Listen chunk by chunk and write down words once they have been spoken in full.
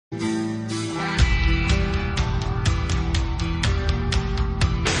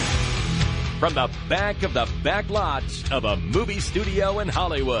From the back of the back lots of a movie studio in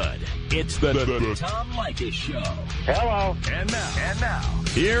Hollywood, it's the Tom Leykis Show. Hello. And now,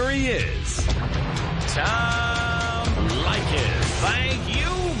 here he is, Tom Leykis. Thank you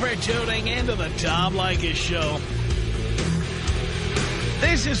for tuning into the Tom Leykis Show.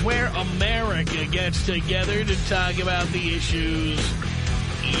 This is where America gets together to talk about the issues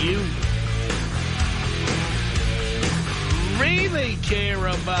you really care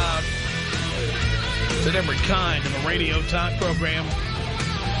about. It's a different kind of a radio talk program.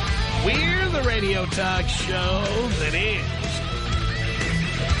 We're the radio talk show that is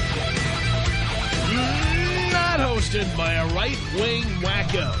not hosted by a right-wing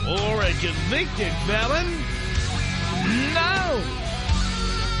wacko or a convicted felon. No.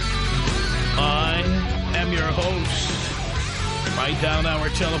 I am your host. Write down our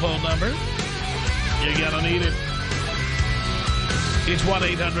telephone number. You're gonna need it. It's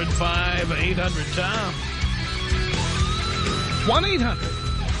 1-800-5800-TOM.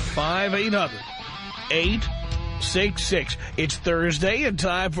 1-800-5800-866. It's Thursday and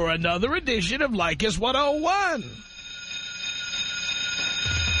time for another edition of Leykis 101.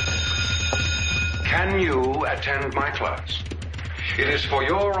 Can you attend my class? It is for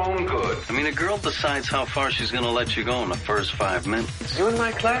your own good. I mean, a girl decides how far she's going to let you go in the first 5 minutes. You in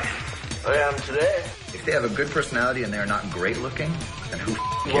my class? I am today. If they have a good personality and they're not great looking, then who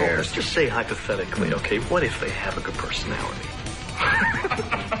cares? Well, let's just say hypothetically, okay, what if they have a good personality?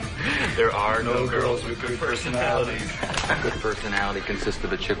 There are no girls with good personalities. Good personality consists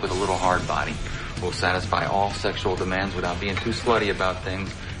of a chick with a little hard body who will satisfy all sexual demands without being too slutty about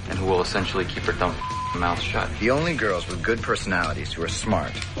things and who will essentially keep her dumb mouth shut. The only girls with good personalities who are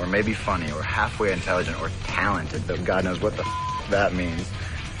smart, or maybe funny, or halfway intelligent, or talented, though God knows what the that means,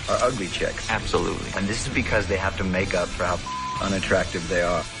 are ugly chicks. Absolutely. And this is because they have to make up for how unattractive they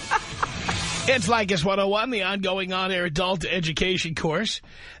are. It's Leykis 101, the ongoing on-air adult education course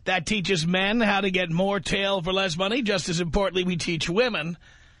that teaches men how to get more tail for less money. Just as importantly, we teach women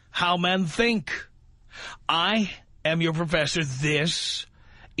how men think. I am your professor. This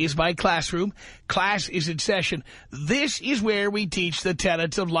is my classroom. Class is in session. This is where we teach the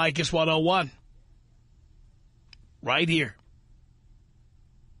tenets of Leykis 101. Right here.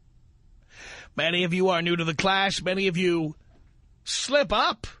 Many of you are new to the class. Many of you slip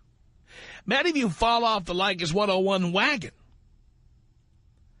up. Many of you fall off the Leykis 101 wagon.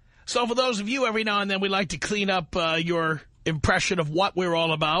 So for those of you, every now and then we like to clean up your impression of what we're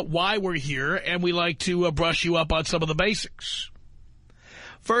all about, why we're here, and we like to brush you up on some of the basics.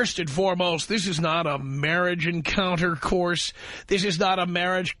 First and foremost, this is not a marriage encounter course. This is not a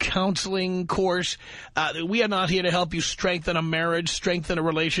marriage counseling course. We are not here to help you strengthen a marriage, strengthen a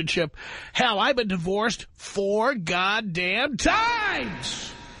relationship. Hell, I've been divorced 4 goddamn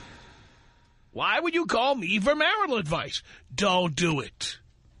times. Why would you call me for marital advice? Don't do it.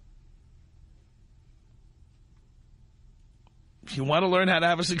 If you want to learn how to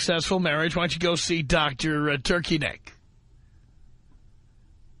have a successful marriage, why don't you go see Dr. Turkey Neck?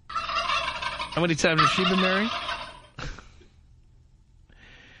 How many times has she been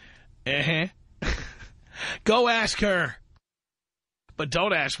married? Go ask her. But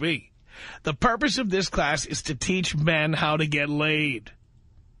don't ask me. The purpose of this class is to teach men how to get laid.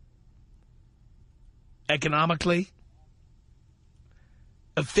 Economically,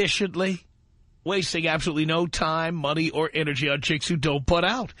 efficiently, wasting absolutely no time, money, or energy on chicks who don't put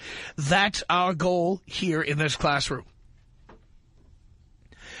out. That's our goal here in this classroom.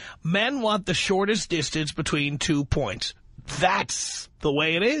 Men want the shortest distance between 2 points. That's the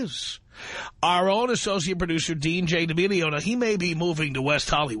way it is. Our own associate producer, Dean J. DeVito, now he may be moving to West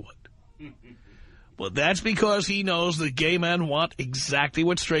Hollywood. But that's because he knows that gay men want exactly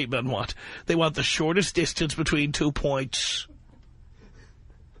what straight men want. They want the shortest distance between 2 points.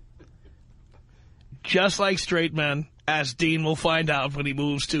 Just like straight men, as Dean will find out when he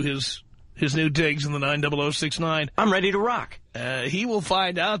moves to his new digs in the 90069. I'm ready to rock. He will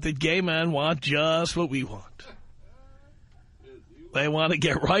find out that gay men want just what we want. They want to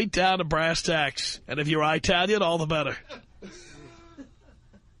get right down to brass tacks. And if you're Italian, all the better.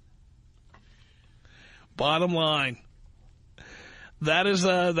 Bottom line. That is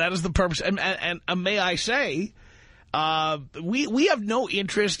the purpose. And may I say, we have no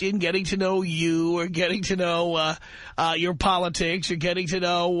interest in getting to know you or getting to know your politics or getting to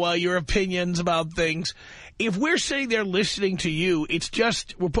know your opinions about things. If we're sitting there listening to you, it's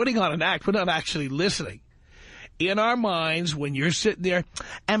just we're putting on an act. We're not actually listening. in our minds when you're sitting there,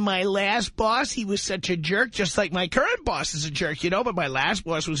 and my last boss, he was such a jerk, just like my current boss is a jerk, you know, but my last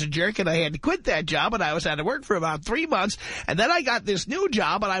boss was a jerk, and I had to quit that job, and I was out of work for about 3 months, and then I got this new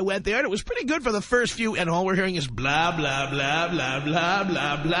job, and I went there, and it was pretty good for the first few, and all we're hearing is blah, blah, blah, blah, blah,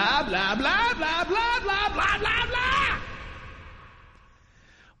 blah, blah, blah, blah, blah, blah, blah, blah, blah, blah, blah.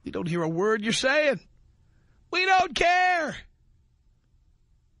 We don't hear a word you're saying. We don't care.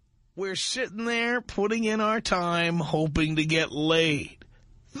 We're sitting there putting in our time hoping to get laid.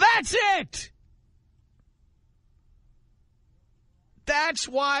 That's it. That's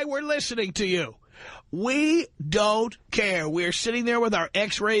why we're listening to you. We don't care. We're sitting there with our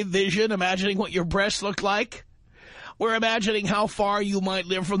X-ray vision, imagining what your breasts look like. We're imagining how far you might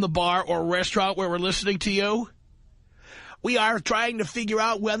live from the bar or restaurant where we're listening to you. We are trying to figure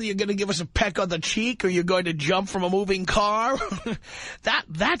out whether you're going to give us a peck on the cheek or you're going to jump from a moving car.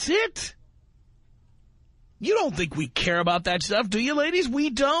 That's it. You don't think we care about that stuff, do you, ladies? We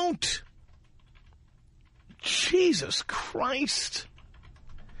don't. Jesus Christ.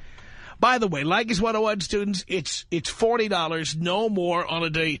 By the way, Leykis 101 students, it's $40, no more on a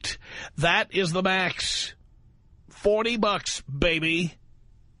date. That is the max. $40, baby.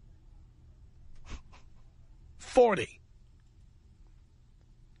 40.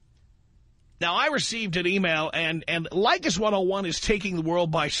 Now, I received an email, and Leykis 101 is taking the world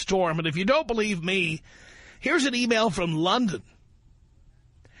by storm. And if you don't believe me, here's an email from London.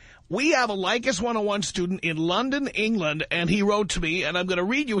 We have a Leykis 101 student in London, England, and he wrote to me, and I'm going to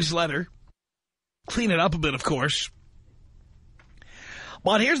read you his letter. Clean it up a bit, of course.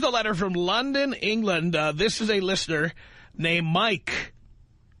 But here's the letter from London, England. This is a listener named Mike.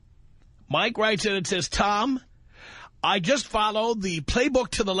 Mike writes in and says, Tom, I just followed the playbook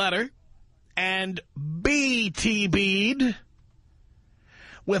to the letter and BTB'd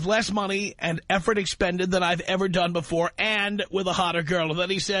with less money and effort expended than I've ever done before, and with a hotter girl. And then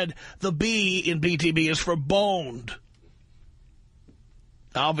he said the B in BTB is for boned.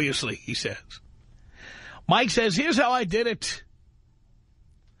 Obviously, he says. Mike says, here's how I did it.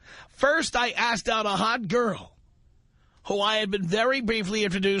 First, I asked out a hot girl who I had been very briefly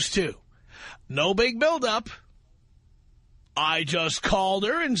introduced to. No big build-up. I just called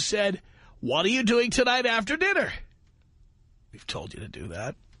her and said, what are you doing tonight after dinner? We've told you to do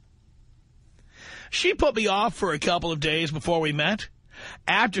that. She put me off for a couple of days before we met.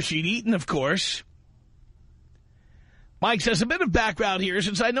 After she'd eaten, of course. Mike says, a bit of background here,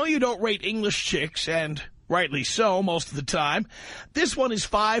 since I know you don't rate English chicks, and rightly so most of the time. This one is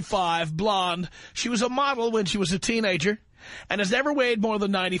 5'5", blonde. She was a model when she was a teenager and has never weighed more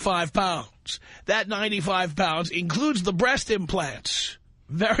than 95 pounds. That 95 pounds includes the breast implants.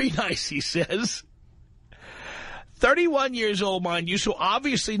 Very nice, he says. 31 years old, mind you, so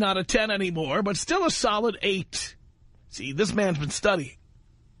obviously not a 10 anymore, but still a solid 8. See, this man's been studying.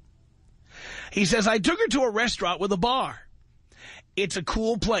 He says, I took her to a restaurant with a bar. It's a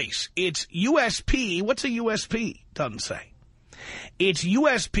cool place. It's USP. What's a USP? Doesn't say. Its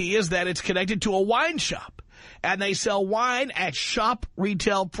USP is that it's connected to a wine shop, and they sell wine at shop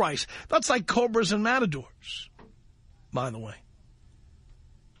retail price. That's like Cobras and Matadors, by the way.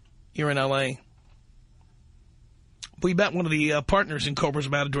 Here in L.A. We met one of the partners in Cobras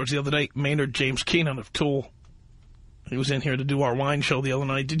and Matadors the other day, Maynard James Keenan of Tool. He was in here to do our wine show the other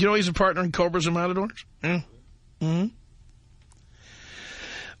night. Did you know he's a partner in Cobras and Matadors? Mm-hmm.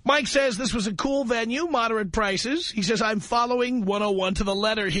 Mike says this was a cool venue, moderate prices. He says, I'm following 101 to the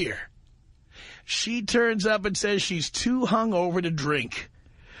letter here. She turns up and says she's too hungover to drink,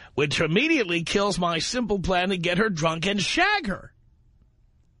 which immediately kills my simple plan to get her drunk and shag her.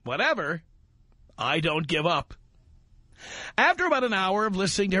 Whatever, I don't give up. After about an hour of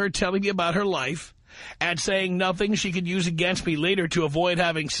listening to her telling me about her life and saying nothing she could use against me later to avoid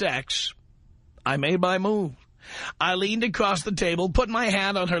having sex, I made my move. I leaned across the table, put my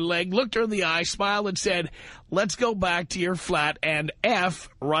hand on her leg, looked her in the eye, smiled, and said, let's go back to your flat and F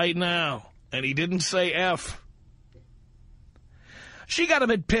right now. And he didn't say F. She got a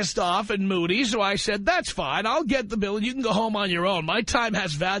bit pissed off and moody, so I said, that's fine. I'll get the bill and you can go home on your own. My time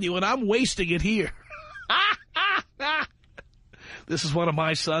has value and I'm wasting it here. This is one of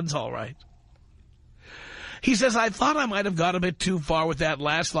my sons, all right. He says, I thought I might have gone a bit too far with that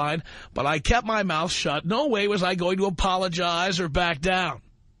last line, but I kept my mouth shut. No way was I going to apologize or back down.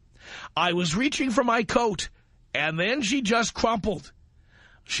 I was reaching for my coat, and then she just crumpled.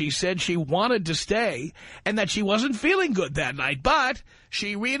 She said she wanted to stay and that she wasn't feeling good that night, but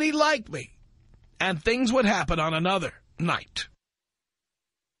she really liked me, and things would happen on another night.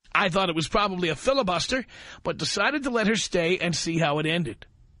 I thought it was probably a filibuster, but decided to let her stay and see how it ended.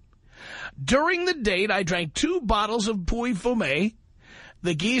 During the date, I drank 2 bottles of Puy Fumé.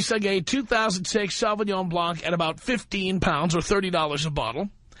 The geese, I gave 2006 Sauvignon Blanc at about 15 pounds or $30 a bottle,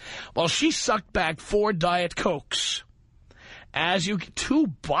 while she sucked back 4 Diet Cokes. 2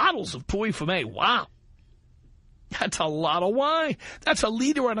 bottles of Puy Fumé. Wow. That's a lot of wine. That's 1.5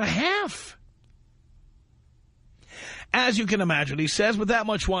 liters. As you can imagine, he says, with that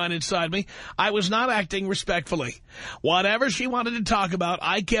much wine inside me, I was not acting respectfully. Whatever she wanted to talk about,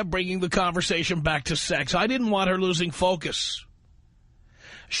 I kept bringing the conversation back to sex. I didn't want her losing focus.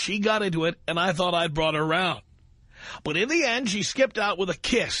 She got into it, and I thought I'd brought her around. But in the end, she skipped out with a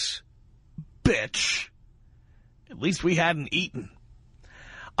kiss. Bitch. At least we hadn't eaten.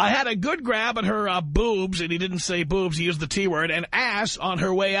 I had a good grab at her boobs, and he didn't say boobs, he used the T word, and ass on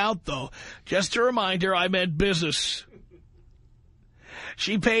her way out, though. Just to remind her I meant business.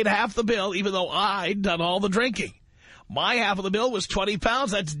 She paid half the bill, even though I'd done all the drinking. My half of the bill was 20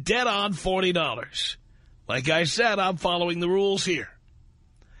 pounds. That's dead on $40. Like I said, I'm following the rules here.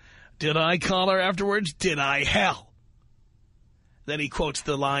 Did I call her afterwards? Did I? Hell. Then he quotes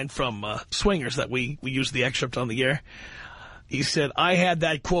the line from Swingers that we used the excerpt on the air. He said, I had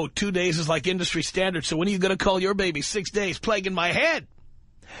that quote, 2 days is like industry standard, so when are you going to call your baby? 6 days, plaguing my head.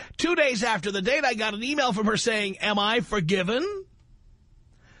 2 days after the date, I got an email from her saying, am I forgiven?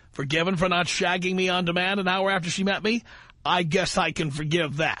 Forgiven for not shagging me on demand an hour after she met me? I guess I can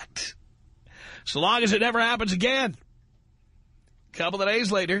forgive that. So long as it never happens again. A couple of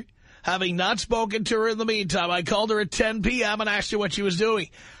days later, having not spoken to her in the meantime, I called her at 10 p.m. and asked her what she was doing.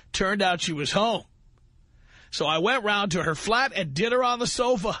 Turned out she was home. So I went round to her flat and did her on the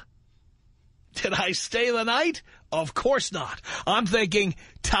sofa. Did I stay the night? Of course not. I'm thinking,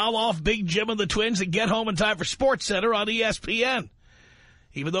 towel off Big Jim and the Twins and get home in time for SportsCenter on ESPN.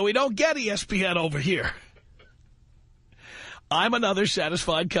 Even though we don't get ESPN over here. I'm another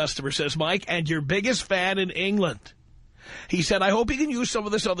satisfied customer, says Mike, and your biggest fan in England. He said, I hope you can use some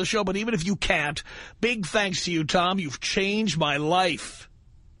of this on the show, but even if you can't, big thanks to you, Tom. You've changed my life.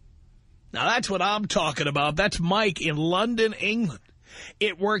 Now, that's what I'm talking about. That's Mike in London, England.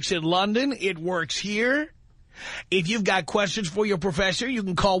 It works in London. It works here. If you've got questions for your professor, you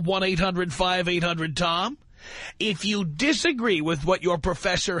can call 1-800-5800-TOM. If you disagree with what your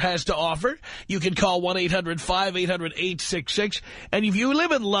professor has to offer, you can call 1-800-5800-866. And if you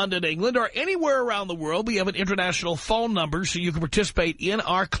live in London, England, or anywhere around the world, we have an international phone number so you can participate in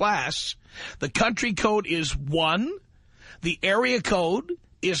our class. The country code is 1. The area code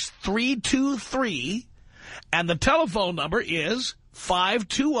is 323. And the telephone number is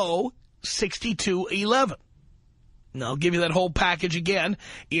 520-6211. And I'll give you that whole package again.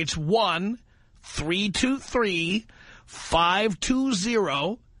 It's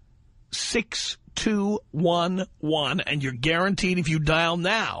 1-323-520-6211. And you're guaranteed if you dial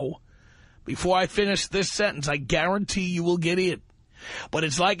now, before I finish this sentence, I guarantee you will get in. But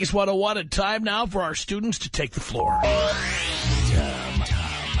it's Leykis 101 and time now for our students to take the floor.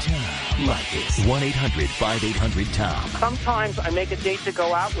 Leykis. 1-800-5800-TOM. Sometimes I make a date to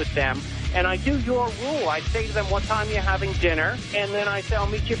go out with them, and I do your rule. I say to them, what time are you having dinner? And then I say, I'll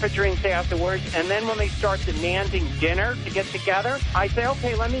meet you for drinks afterwards. And then when they start demanding dinner to get together, I say,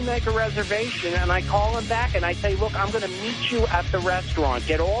 okay, let me make a reservation. And I call them back, and I say, look, I'm going to meet you at the restaurant.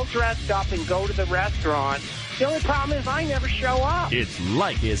 Get all dressed up and go to the restaurant. The only problem is I never show up. It's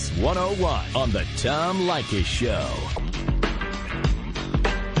Leykis 101 on the Tom Leykis Show.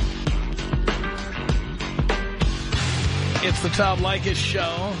 It's the Tom Leykis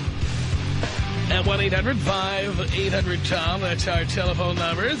Show at 1-800-5800-TOM. That's our telephone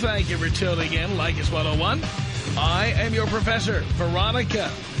number. Thank you for tuning in. Leykis 101. I am your professor, Veronica,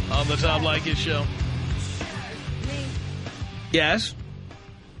 on the Tom Leykis Show. Me. Yes?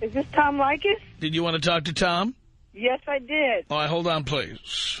 Is this Tom Leykis? Did you want to talk to Tom? Yes, I did. All right, hold on,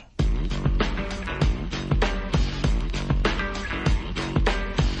 please.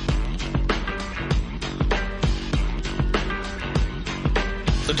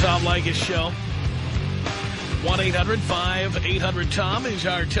 The Tom Leykis Show. 1-800-5800-TOM is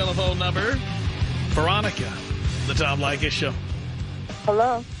our telephone number. Veronica, the Tom Leykis Show.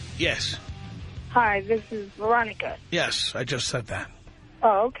 Hello? Yes. Hi, this is Veronica. Yes, I just said that.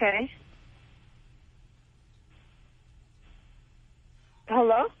 Oh, okay.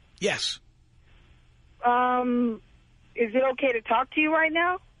 Hello? Yes. Is it okay to talk to you right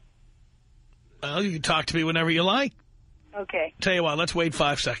now? Well, you can talk to me whenever you like. Okay. Tell you what, let's wait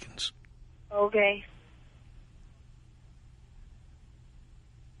 5 seconds. Okay.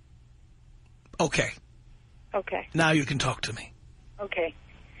 Okay. Okay. Now you can talk to me. Okay.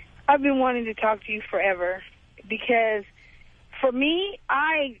 I've been wanting to talk to you forever because for me,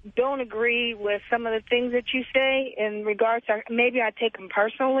 I don't agree with some of the things that you say in regards to, maybe I take them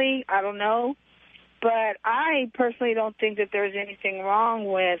personally, I don't know. But I personally don't think that there's anything wrong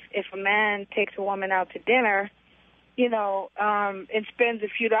with if a man takes a woman out to dinner, you know, and spends a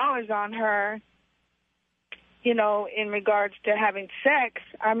few dollars on her, you know, in regards to having sex.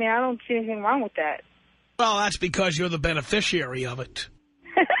 I mean, I don't see anything wrong with that. Well, that's because you're the beneficiary of it.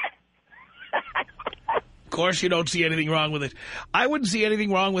 Of course you don't see anything wrong with it. I wouldn't see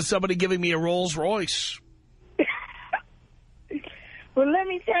anything wrong with somebody giving me a Rolls Royce. Well, let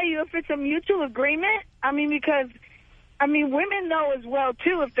me tell you, if it's a mutual agreement, I mean, because, I mean, women know as well,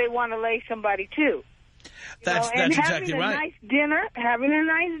 too, if they want to lay somebody, too. That's exactly right. Having a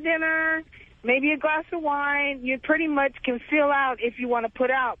nice dinner, maybe a glass of wine, you pretty much can fill out if you want to put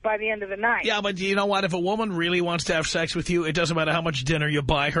out by the end of the night. Yeah, but you know what? If a woman really wants to have sex with you, it doesn't matter how much dinner you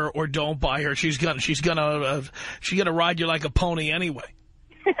buy her or don't buy her. She's gonna ride you like a pony anyway.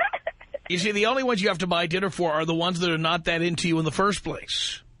 You see, the only ones you have to buy dinner for are the ones that are not that into you in the first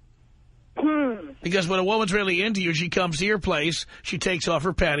place. Because when a woman's really into you, she comes to your place, she takes off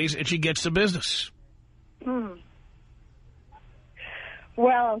her panties, and she gets to business.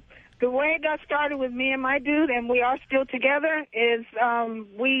 Well, the way it got started with me and my dude, and we are still together, is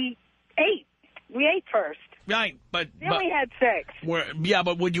we ate. We ate first. Right, but... Then we had sex. Yeah,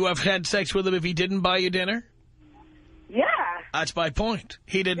 but would you have had sex with him if he didn't buy you dinner? Yeah. That's my point.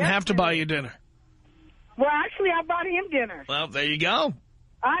 He didn't have to buy you dinner. Well, actually, I bought him dinner. Well, there you go.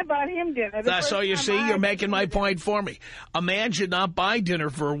 I bought him dinner. So you see, you're making my point for me. A man should not buy dinner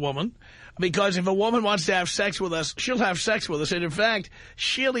for a woman, because if a woman wants to have sex with us, she'll have sex with us. And, in fact,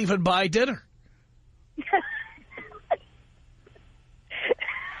 she'll even buy dinner.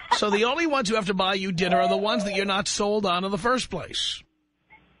 So the only ones who have to buy you dinner are the ones that you're not sold on in the first place.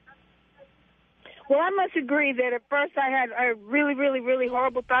 Well, I must agree that at first I had really, really, really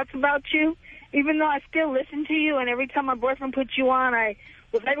horrible thoughts about you, even though I still listen to you, and every time my boyfriend puts you on, I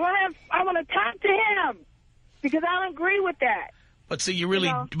was like, well, I want to talk to him, because I don't agree with that. But see, you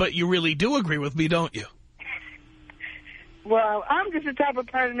really do agree with me, don't you? Well, I'm just the type of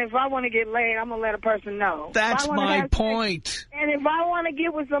person, if I want to get laid, I'm going to let a person know. That's my point. Sex, and if I want to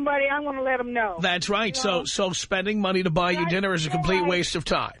get with somebody, I'm going to let them know. That's right. You know? So spending money to buy you dinner is a complete waste of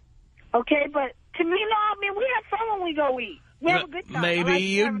time. Okay, but to me, no, I mean, we have fun when we go eat. We have a good time. Maybe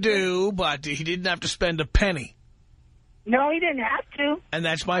you do, but he didn't have to spend a penny. No, he didn't have to. And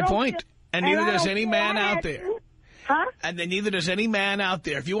that's my point. And neither does any man out there. Huh? And then neither does any man out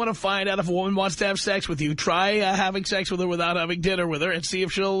there. If you want to find out if a woman wants to have sex with you, try having sex with her without having dinner with her and see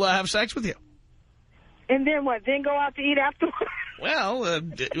if she'll have sex with you. And then what? Then go out to eat afterwards? Well,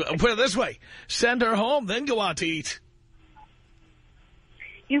 put it this way. Send her home, then go out to eat.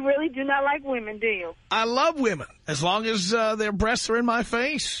 You really do not like women, do you? I love women, as long as their breasts are in my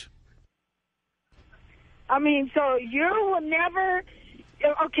face. I mean, so you will never...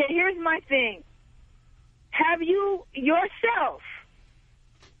 Okay, here's my thing. Have you yourself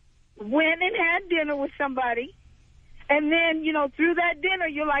went and had dinner with somebody, and then, you know, through that dinner,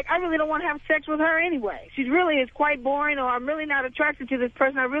 you're like, I really don't want to have sex with her anyway. She really is quite boring, or I'm really not attracted to this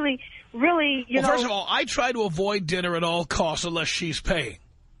person. I really, you know... First of all, I try to avoid dinner at all costs unless she's paying.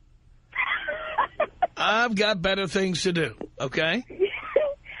 I've got better things to do, okay?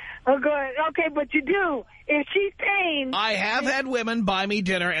 Oh, good. Okay, but you do. If she's paying... I have had women buy me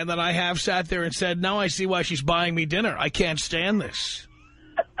dinner, and then I have sat there and said, now I see why she's buying me dinner. I can't stand this.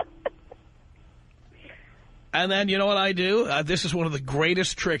 And then, you know what I do? This is one of the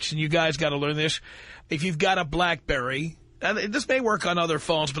greatest tricks, and you guys got to learn this. If you've got a BlackBerry, and this may work on other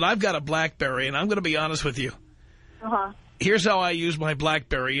phones, but I've got a BlackBerry, and I'm going to be honest with you. Uh-huh. Here's how I use my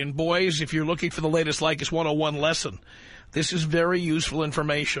BlackBerry. And boys, if you're looking for the latest Leykis 101 lesson, this is very useful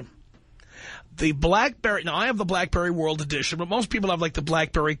information. The BlackBerry, now I have the BlackBerry World Edition, but most people have like the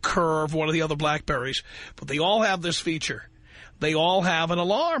BlackBerry Curve, one of the other BlackBerries. But they all have this feature. They all have an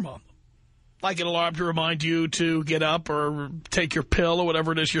alarm on them. Like an alarm to remind you to get up or take your pill or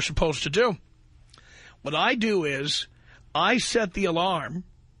whatever it is you're supposed to do. What I do is I set the alarm,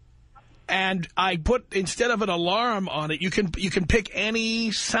 and I put, instead of an alarm on it, you can pick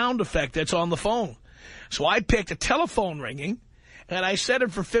any sound effect that's on the phone. So I picked a telephone ringing, and I set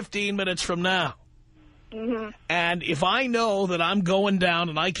it for 15 minutes from now. Mm-hmm. And if I know that I'm going down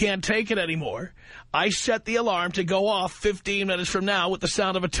and I can't take it anymore, I set the alarm to go off 15 minutes from now with the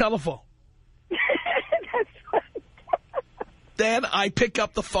sound of a telephone. That's funny. Then I pick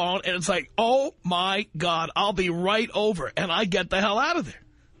up the phone, and it's like, oh, my God, I'll be right over. And I get the hell out of there.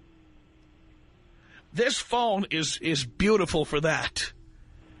 This phone is beautiful for that.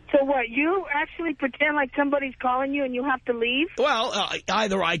 So what, you actually pretend like somebody's calling you and you have to leave? Well,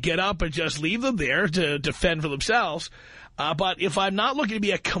 either I get up and just leave them there to defend for themselves, but if I'm not looking to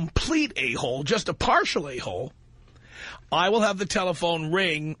be a complete a-hole, just a partial a-hole, I will have the telephone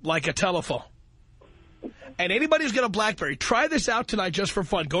ring like a telephone. And anybody who's got a BlackBerry, try this out tonight just for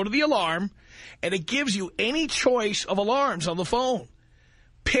fun. Go to the alarm, and it gives you any choice of alarms on the phone.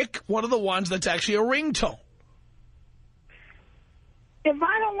 Pick one of the ones that's actually a ringtone. If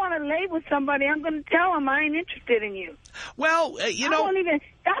I don't want to lay with somebody, I'm going to tell them I ain't interested in you. Well, you know...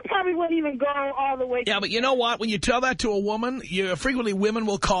 That probably wouldn't even go all the way... Yeah, but you know what? When you tell that to a woman, frequently women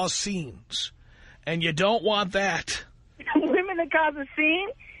will cause scenes. And you don't want that. Women that cause a scene?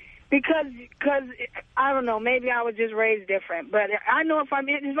 Because, I don't know, maybe I was just raised different. But I know if I'm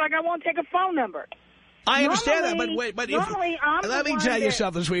in, it's like I won't take a phone number. I understand that, but wait, let me tell you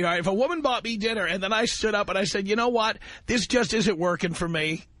something, sweetheart. If a woman bought me dinner and then I stood up and I said, you know what, this just isn't working for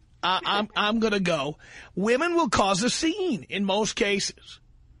me, I'm going to go. Women will cause a scene in most cases.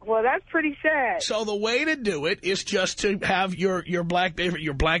 Well, that's pretty sad. So the way to do it is just to have your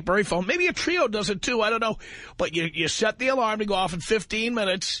BlackBerry phone. Maybe a Trio does it too, I don't know. But you set the alarm to go off in 15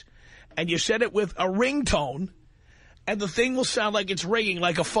 minutes, and you set it with a ringtone, and the thing will sound like it's ringing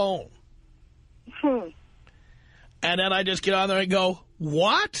like a phone. And then I just get on there and go,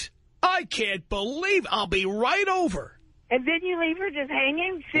 what? I can't believe I'll be right over. And then you leave her just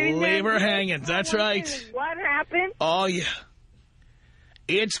hanging? Leave her hanging, that's right. What happened? Oh, yeah.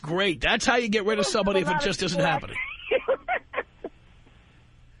 It's great. That's how you get rid of somebody if it just isn't happening.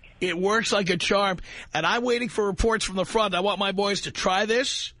 It works like a charm. And I'm waiting for reports from the front. I want my boys to try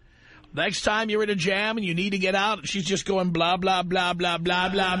this. Next time you're in a jam and you need to get out, and she's just going blah, blah, blah, blah, blah,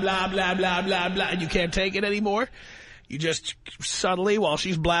 blah, blah, blah, blah, blah, blah, and you can't take it anymore. You just subtly, while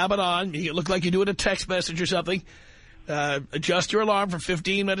she's blabbing on, you look like you're doing a text message or something, adjust your alarm for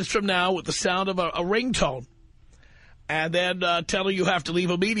 15 minutes from now with the sound of a ringtone. And then tell her you have to leave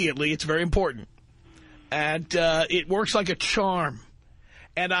immediately. It's very important. And it works like a charm.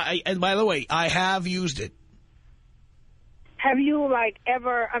 And by the way, I have used it. Have you, like,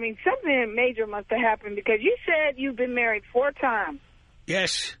 ever, I mean, something major must have happened because you said you've been married 4 times.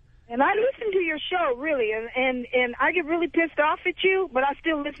 Yes. And I listen to your show, really, and I get really pissed off at you, but I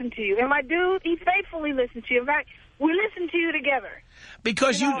still listen to you. And my dude, he faithfully listens to you. In fact, we listen to you together.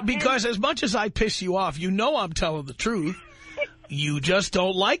 Because as much as I piss you off, you know I'm telling the truth. You just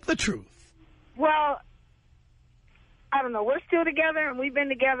don't like the truth. Well, I don't know. We're still together, and we've been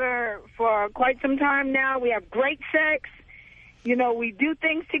together for quite some time now. We have great sex. You know, we do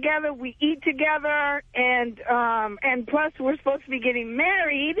things together. We eat together. And plus, we're supposed to be getting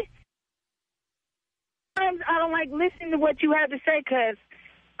married. Sometimes I don't like listening to what you have to say because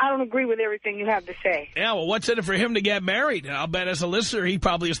I don't agree with everything you have to say. Yeah, well, what's in it for him to get married? I'll bet as a listener, he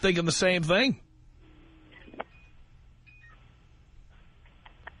probably is thinking the same thing.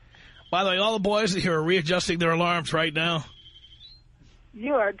 By the way, all the boys here are readjusting their alarms right now.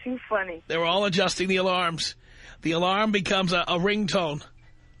 You are too funny. They were all adjusting the alarms. The alarm becomes a ringtone.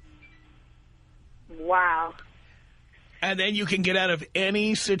 Wow. And then you can get out of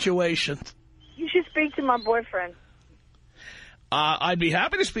any situation. You should speak to my boyfriend. I'd be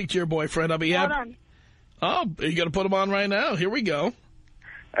happy to speak to your boyfriend. I'll be happy. Hold on. Oh, you got to put him on right now. Here we go.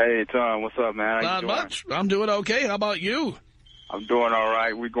 Hey, Tom, what's up, man? Not much. I'm doing okay. How about you? I'm doing all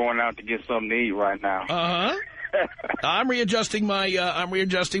right. We're going out to get something to eat right now. Uh-huh. I'm readjusting my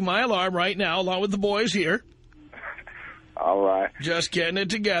alarm right now, along with the boys here. All right. Just getting it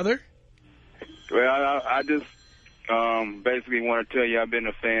together. Well, I just basically want to tell you I've been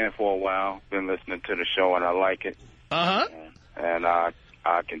a fan for a while. Been listening to the show, and I like it. Uh-huh. And I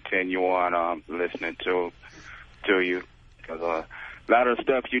continue on listening to you because a lot of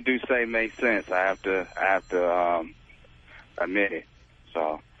stuff you do say makes sense. I have to admit it.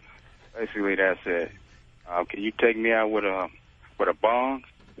 So basically, that's it. Can you take me out with a bong?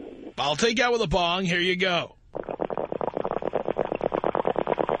 I'll take you out with a bong. Here you go.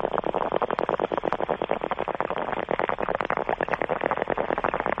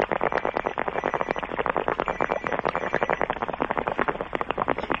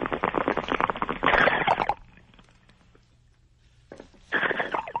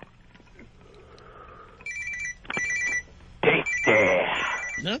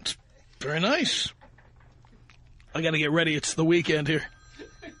 That's very nice. I got to get ready. It's the weekend here.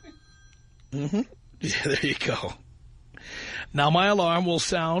 Mm-hmm. Yeah, there you go. Now my alarm will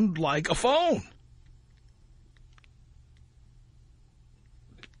sound like a phone.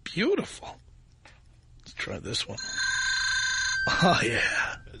 Beautiful. Let's try this one. Oh, yeah.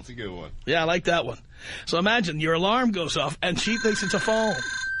 That's a good one. Yeah, I like that one. So imagine your alarm goes off and she thinks it's a phone.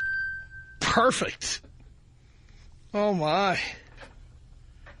 Perfect. Oh, my.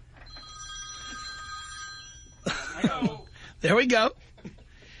 There we go.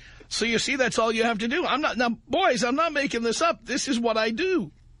 So you see, that's all you have to do. Now, boys, I'm not making this up. This is what I do.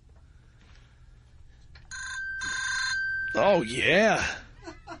 Oh, yeah.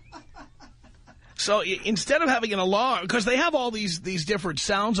 So instead of having an alarm, because they have all these different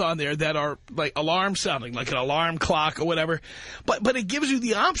sounds on there that are like alarm sounding, like an alarm clock or whatever, but it gives you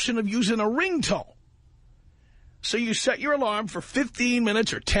the option of using a ringtone. So you set your alarm for 15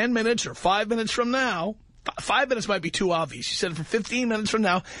 minutes or 10 minutes or 5 minutes from now. 5 minutes might be too obvious. You set it for 15 minutes from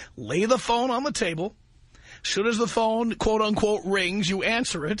now. Lay the phone on the table. As soon as the phone, quote unquote, rings, you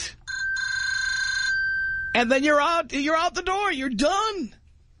answer it. And then you're out the door. You're done.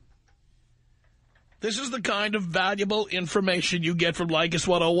 This is the kind of valuable information you get from Leykis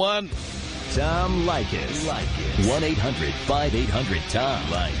 101. Tom Leykis. 1-800-5800-TOM.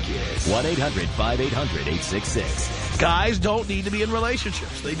 Leykis. 1-800-5800-866. Guys don't need to be in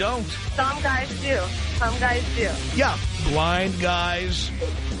relationships. They don't. Some guys do. Some guys do. Yeah, blind guys.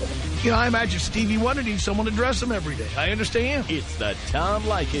 You know, I imagine Stevie Wonder needs someone to dress him every day. I understand. It's the Tom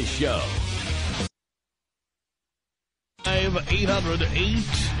Leykis Show.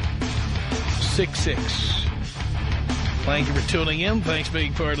 5-800-866. Thank you for tuning in. Thanks for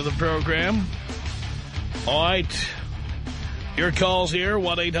being part of the program. All right. Your calls here,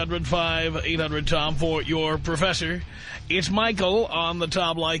 1-800-5800-TOM for your professor. It's Michael on the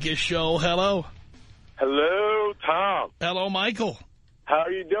Tom Leykis Show. Hello. Hello, Tom. Hello, Michael. How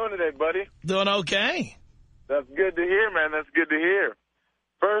are you doing today, buddy? Doing okay. That's good to hear, man. That's good to hear.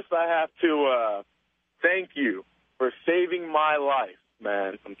 First, I have to thank you for saving my life,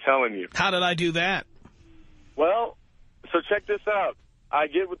 man. I'm telling you. How did I do that? Well, so check this out. I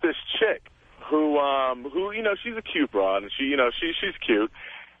get with this chick who, you know, she's a cute broad, and she's cute.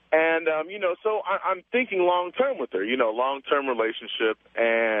 And, you know, so I'm thinking long-term with her, you know, long-term relationship.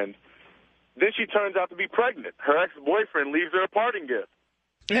 And then she turns out to be pregnant. Her ex-boyfriend leaves her a parting gift.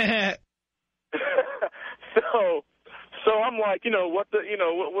 So I'm like, you know, what's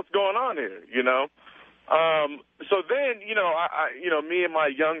going on here, you know? So then, you know, you know, me and my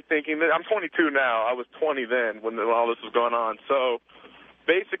young thinking, I'm 22 now. I was 20 then when all this was going on. So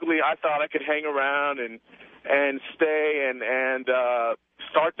basically I thought I could hang around and stay and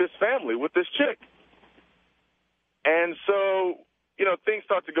start this family with this chick. And so, you know, things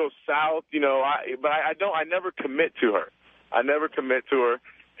start to go south, you know, I never commit to her. I never commit to her,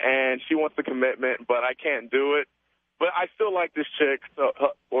 and she wants the commitment, but I can't do it. But I still like this chick. So,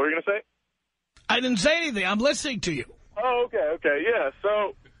 what were you going to say? I didn't say anything. I'm listening to you. Oh, okay, yeah.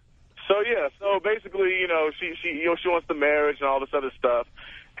 So basically, you know, she wants the marriage and all this other stuff,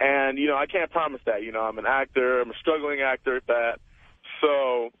 and you know, I can't promise that. You know, I'm an actor. I'm a struggling actor at that.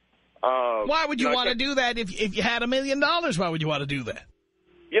 So, why would you want to do that if you had $1 million? Why would you want to do that?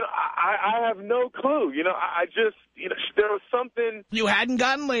 You know, I have no clue. You know, I just, you know, there was something. You hadn't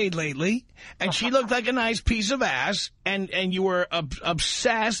gotten laid lately, and she looked like a nice piece of ass, and you were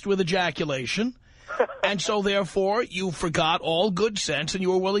obsessed with ejaculation, and so therefore you forgot all good sense, and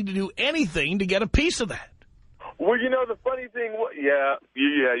you were willing to do anything to get a piece of that. Well, you know, the funny thing, yeah,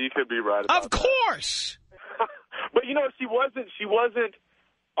 you could be right about Of course. That. But, you know, she wasn't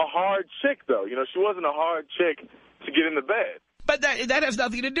a hard chick, though. You know, she wasn't a hard chick to get in the bed. But that has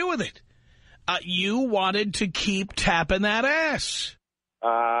nothing to do with it. You wanted to keep tapping that ass.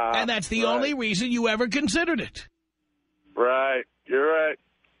 And that's the only reason you ever considered it. Right. You're right.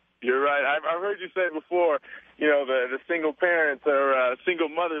 You're right. I've heard you say before, you know, the single parents or single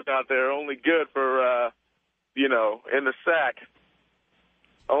mothers out there are only good for, you know, in the sack.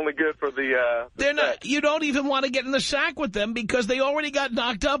 Only good for the They're not. You don't even want to get in the sack with them because they already got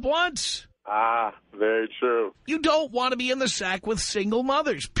knocked up once. Ah, very true. You don't want to be in the sack with single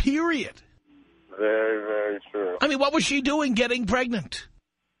mothers, period. Very, very true. I mean, what was she doing getting pregnant?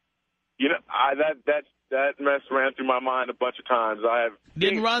 You know, that mess ran through my mind a bunch of times.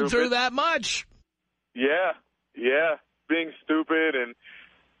 Didn't run through that much. Yeah, being stupid and,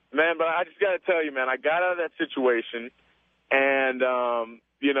 man, but I just got to tell you, man, I got out of that situation and,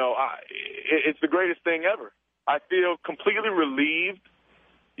 you know, it's the greatest thing ever. I feel completely relieved.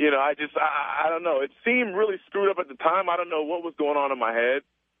 You know, I don't know. It seemed really screwed up at the time. I don't know what was going on in my head.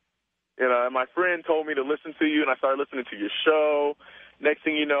 You know, and my friend told me to listen to you, and I started listening to your show. Next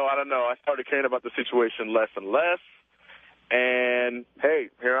thing you know, I don't know, I started caring about the situation less and less. And, hey,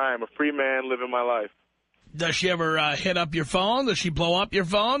 here I am, a free man living my life. Does she ever hit up your phone? Does she blow up your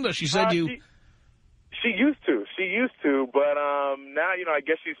phone? Does she send you... She used to. But now, you know, I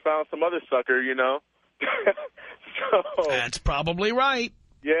guess she's found some other sucker, you know. So, that's probably right.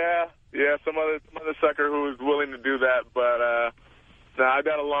 Yeah, Yeah, some other sucker who was willing to do that, but no, I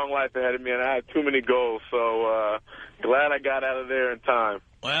got a long life ahead of me, and I had too many goals, so glad I got out of there in time.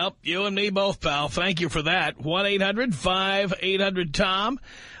 Well, you and me both, pal. Thank you for that. 1-800-5800-TOM.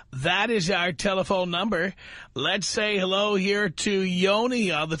 That is our telephone number. Let's say hello here to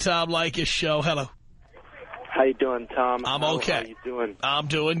Yoni on the Tom Leykis show. Hello. How you doing, Tom? I'm okay. How you doing? I'm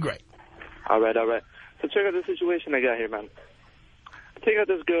doing great. All right. So check out the situation I got here, man. Take out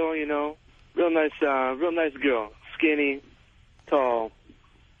this girl, you know, real nice girl, skinny, tall.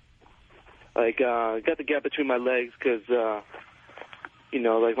 Like, got the gap between my legs because, you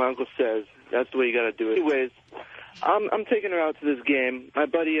know, like my uncle says, that's the way you got to do it. Anyways, I'm taking her out to this game. My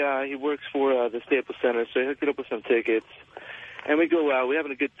buddy, he works for the Staples Center, so he hooked it up with some tickets. And we go out. We're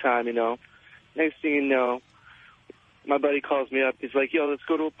having a good time, you know. Next thing you know, my buddy calls me up. He's like, yo, let's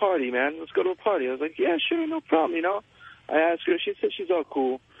go to a party, man. Let's go to a party. I was like, yeah, sure, no problem, you know. I asked her. She said she's all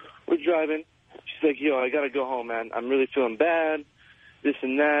cool. We're driving. She's like, yo, I got to go home, man. I'm really feeling bad, this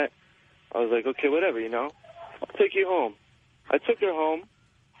and that. I was like, okay, whatever, you know. I'll take you home. I took her home.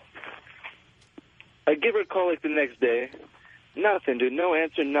 I give her a call like the next day. Nothing, dude. No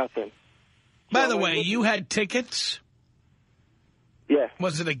answer, nothing. By the way, you had tickets? Yeah.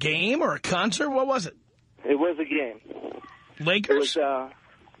 Was it a game or a concert? What was it? It was a game. Lakers? It was,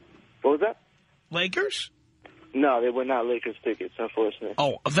 what was that? Lakers? No, they were not Lakers tickets, unfortunately.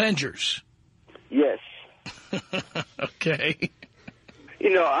 Oh, Avengers. Yes. Okay. You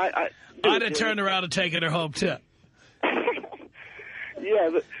know, I'd have turned around and taken her home, too. Yeah,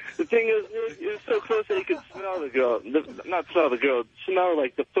 the thing is, it was so close that you could smell the girl. Not smell the girl, smell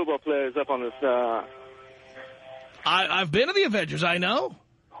like the football players up on this. I've been to the Avengers, I know.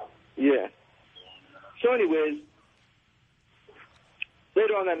 Yeah. So anyways,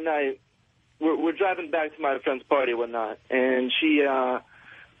 later on that night, we're driving back to my friend's party and whatnot, and she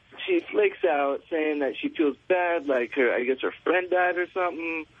flakes out saying that she feels bad, like I guess her friend died or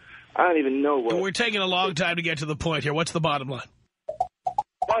something. I don't even know what. We're taking a long time to get to the point here. What's the bottom line?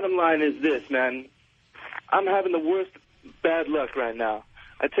 Bottom line is this, man. I'm having the worst bad luck right now.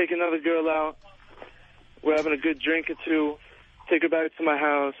 I take another girl out. We're having a good drink or two. Take her back to my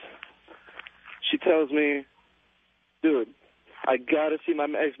house. She tells me, dude, I got to see my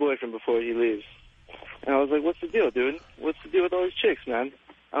ex-boyfriend before he leaves. And I was like, what's the deal, dude? What's the deal with all these chicks, man?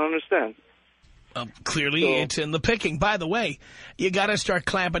 I don't understand. Clearly, it's in the picking. By the way, you got to start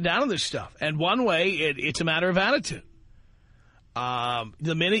clamping down on this stuff. And one way, it's a matter of attitude.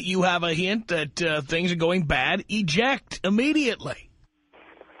 The minute you have a hint that things are going bad, eject immediately.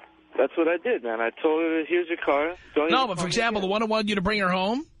 That's what I did, man. I told her, here's your car. No, but for example, the one who wanted you to bring her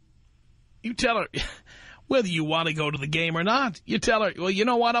home, you tell her, whether you want to go to the game or not, you tell her, well, you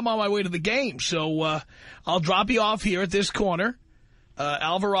know what, I'm on my way to the game, so I'll drop you off here at this corner,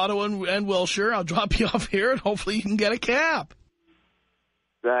 Alvarado and Wilshire. I'll drop you off here, and hopefully you can get a cab.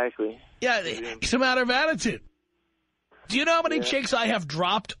 Exactly. Yeah, it's a matter of attitude. Do you know how many chicks I have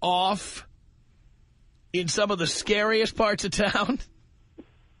dropped off in some of the scariest parts of town?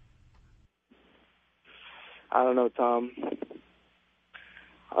 I don't know, Tom.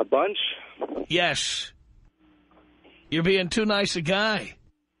 A bunch? Yes. You're being too nice a guy.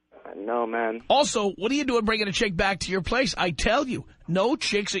 I know, man. Also, what are you doing bringing a chick back to your place? I tell you, no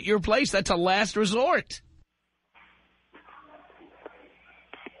chicks at your place. That's a last resort.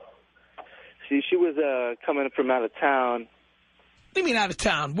 See, she was coming from out of town. What do you mean out of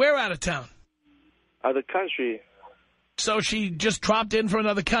town? Where out of town? Out of the country. So she just dropped in from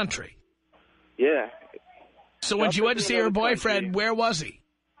another country? Yeah. So when she went to see her boyfriend, where was he?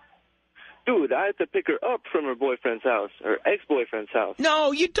 Dude, I had to pick her up from her boyfriend's house, her ex-boyfriend's house.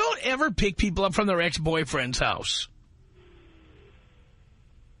 No, you don't ever pick people up from their ex-boyfriend's house.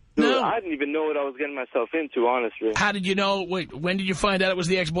 Dude, No. I didn't even know what I was getting myself into, honestly. How did you know? Wait, when did you find out it was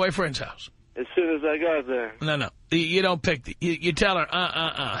the ex-boyfriend's house? As soon as I got there. No. You don't pick. You tell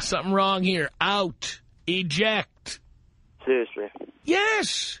her, something wrong here. Out. Eject. Seriously.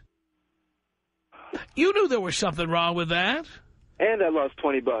 Yes. You knew there was something wrong with that. And I lost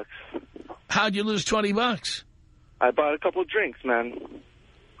 $20. How'd you lose $20? I bought a couple drinks, man.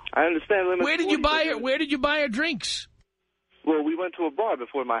 I understand limits. Where did you buy her drinks? Well, we went to a bar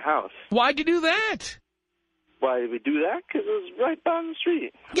before my house. Why'd you do that? Why did we do that? Because it was right down the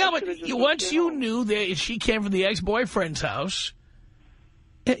street. Yeah, but once you knew that she came from the ex-boyfriend's house,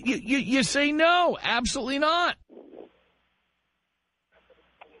 you say no, absolutely not.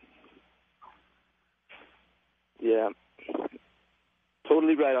 Yeah.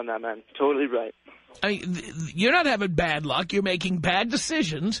 Totally right on that, man. Totally right. I mean, you're not having bad luck. You're making bad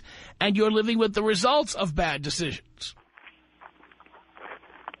decisions, and you're living with the results of bad decisions.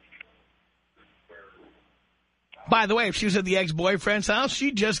 By the way, if she was at the ex-boyfriend's house,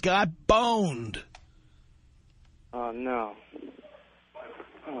 she just got boned. Oh, no.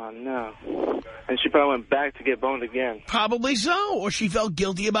 Oh, no. And she probably went back to get boned again. Probably so. Or she felt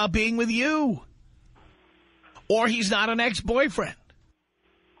guilty about being with you. Or he's not an ex-boyfriend.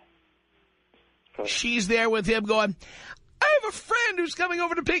 Okay. She's there with him going, I have a friend who's coming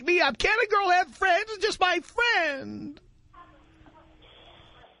over to pick me up. Can't a girl have friends? It's just my friend.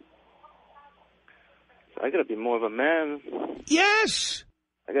 I gotta be more of a man. Yes.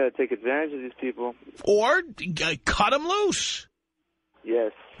 I gotta take advantage of these people. Or cut them loose.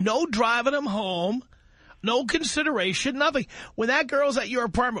 Yes. No driving them home. No consideration, nothing. When that girl's at your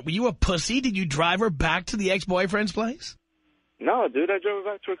apartment, were you a pussy? Did you drive her back to the ex-boyfriend's place? No, dude, I drove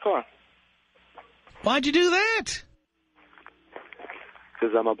her back to her car. Why'd you do that?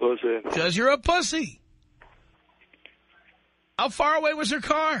 Because I'm a pussy. Because you're a pussy. How far away was her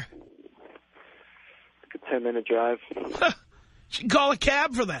car? Like a 10-minute drive. She can call a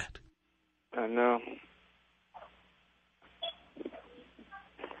cab for that. I know.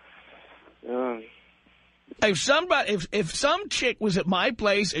 If some chick was at my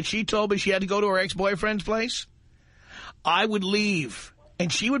place and she told me she had to go to her ex-boyfriend's place, I would leave. And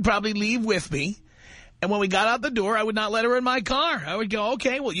she would probably leave with me. And when we got out the door, I would not let her in my car. I would go,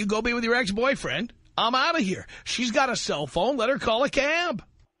 okay, well, you go be with your ex-boyfriend. I'm out of here. She's got a cell phone. Let her call a cab.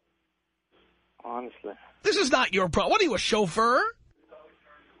 Honestly. This is not your problem. What are you, a chauffeur?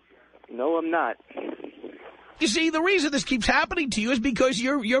 No, I'm not. You see, the reason this keeps happening to you is because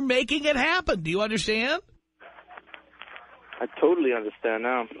you're making it happen. Do you understand? I totally understand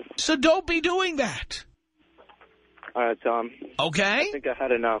now. So don't be doing that. All right, Tom. Okay? I think I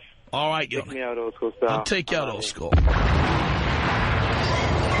had enough. All right, Take me out old school style. I'll take you out old school.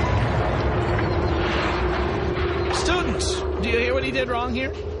 Students, do you hear what he did wrong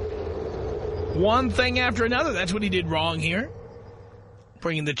here? One thing after another, that's what he did wrong here.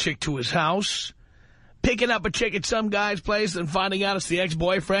 Bringing the chick to his house, picking up a chick at some guy's place and finding out it's the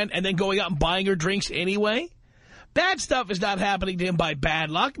ex-boyfriend, and then going out and buying her drinks anyway. Bad stuff is not happening to him by bad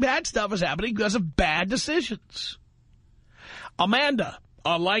luck. Bad stuff is happening because of bad decisions. Amanda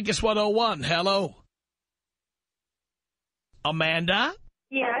on Leykis 101. Hello. Amanda?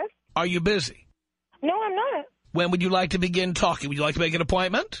 Yes? Are you busy? No, I'm not. When would you like to begin talking? Would you like to make an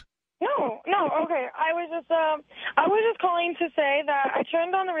appointment? No, okay. I was just calling to say that I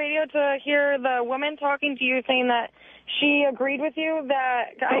turned on the radio to hear the woman talking to you saying that she agreed with you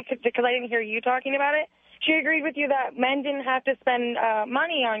that, because I didn't hear you talking about it, she agreed with you that men didn't have to spend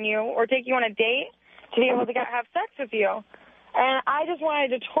money on you or take you on a date to be able to have sex with you. And I just wanted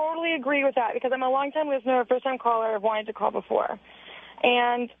to totally agree with that because I'm a long-time listener, first-time caller. I've wanted to call before.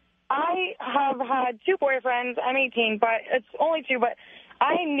 And I have had 2 boyfriends. I'm 18, but it's only 2. But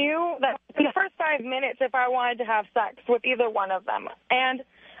I knew that in the first 5 minutes if I wanted to have sex with either one of them. And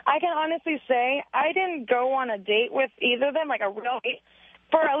I can honestly say I didn't go on a date with either of them, like a real date,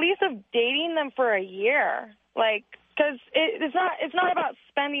 for at least of dating them for a year. Like, because it's not about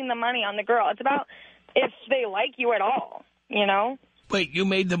spending the money on the girl. It's about if they like you at all, you know? Wait, you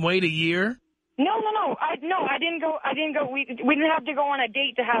made them wait a year? No. I didn't go. We didn't have to go on a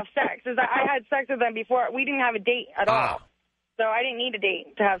date to have sex. I had sex with them before. We didn't have a date at all. So I didn't need a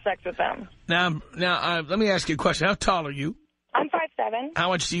date to have sex with them. Now, let me ask you a question. How tall are you? I'm 5'7". How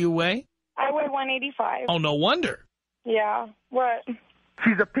much do you weigh? I weigh 185. Oh, no wonder. Yeah. What?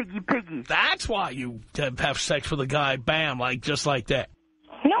 She's a piggy. That's why you have sex with a guy, bam, just like that.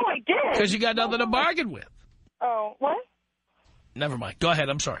 No, I didn't. Because you got nothing to bargain with. Oh, what? Never mind. Go ahead.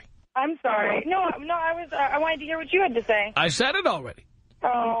 I'm sorry. I'm sorry. No, I wanted to hear what you had to say. I said it already.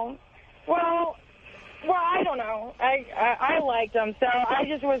 Oh, well, I don't know. I liked them, so I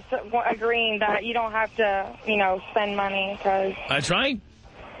just was agreeing that you don't have to, spend money because... That's right.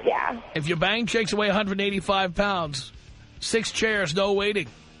 Yeah. If you bang chicks away 185 pounds, 6 chairs, no waiting.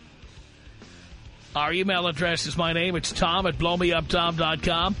 Our email address is my name. It's Tom at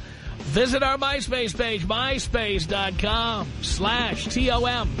blowmeuptom.com. Visit our MySpace page,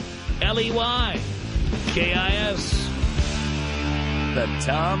 myspace.com/TOMLEYKIS. The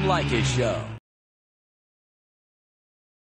Tom Leykis Show.